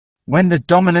When the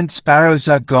dominant sparrows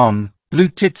are gone, blue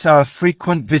tits are a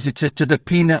frequent visitor to the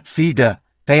peanut feeder.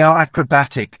 They are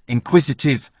acrobatic,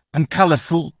 inquisitive, and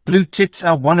colorful. Blue tits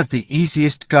are one of the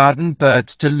easiest garden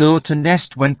birds to lure to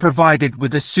nest when provided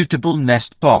with a suitable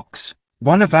nest box.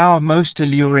 One of our most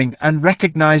alluring and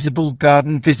recognizable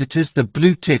garden visitors, the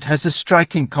blue tit, has a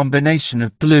striking combination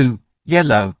of blue,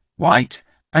 yellow, white,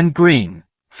 and green.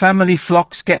 Family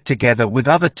flocks get together with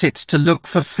other tits to look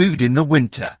for food in the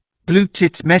winter. Blue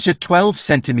tits measure 12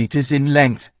 centimeters in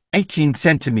length, 18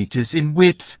 centimeters in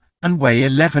width, and weigh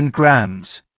 11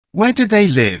 grams. Where do they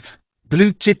live?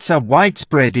 Blue tits are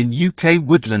widespread in UK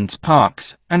woodlands,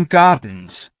 parks, and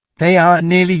gardens. They are a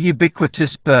nearly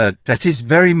ubiquitous bird that is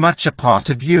very much a part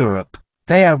of Europe.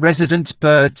 They are resident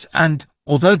birds and,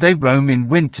 although they roam in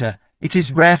winter, it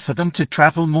is rare for them to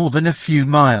travel more than a few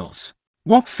miles.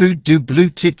 What food do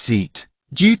blue tits eat?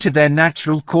 Due to their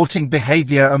natural courting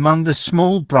behavior among the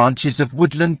small branches of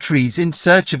woodland trees in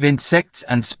search of insects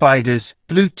and spiders,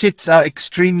 blue tits are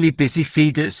extremely busy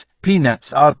feeders.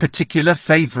 Peanuts are a particular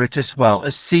favorite, as well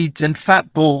as seeds and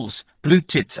fat balls. Blue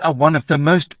tits are one of the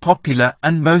most popular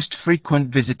and most frequent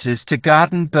visitors to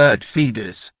garden bird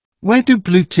feeders. Where do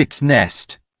blue tits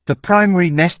nest? The primary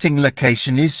nesting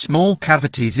location is small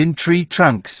cavities in tree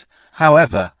trunks.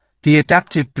 However, the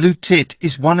adaptive blue tit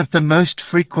is one of the most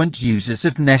frequent users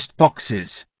of nest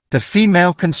boxes. The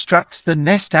female constructs the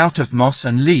nest out of moss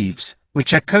and leaves,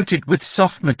 which are coated with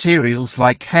soft materials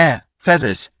like hair,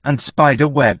 feathers, and spider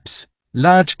webs.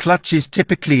 Large clutches,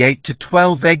 typically 8 to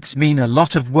 12 eggs, mean a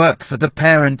lot of work for the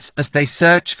parents as they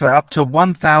search for up to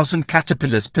 1,000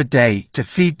 caterpillars per day to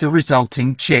feed the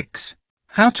resulting chicks.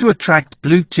 How to attract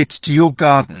blue tits to your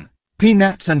garden?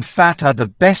 Peanuts and fat are the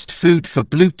best food for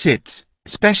blue tits,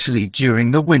 especially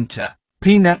during the winter.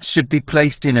 Peanuts should be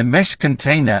placed in a mesh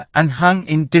container and hung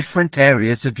in different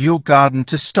areas of your garden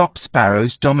to stop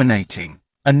sparrows dominating.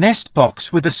 A nest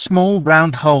box with a small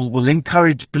round hole will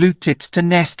encourage blue tits to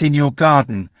nest in your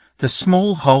garden. The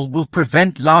small hole will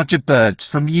prevent larger birds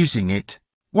from using it.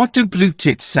 What do blue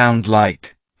tits sound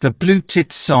like? The blue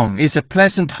tits song is a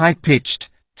pleasant high-pitched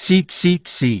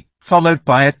tseet-tseet-tseet, followed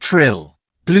by a trill.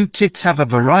 Blue tits have a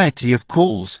variety of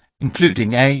calls,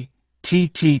 including a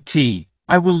t-t-t.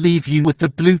 I will leave you with the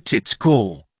blue tits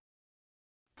call.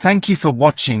 Thank you for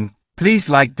watching. Please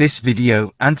like this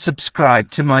video and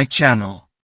subscribe to my channel.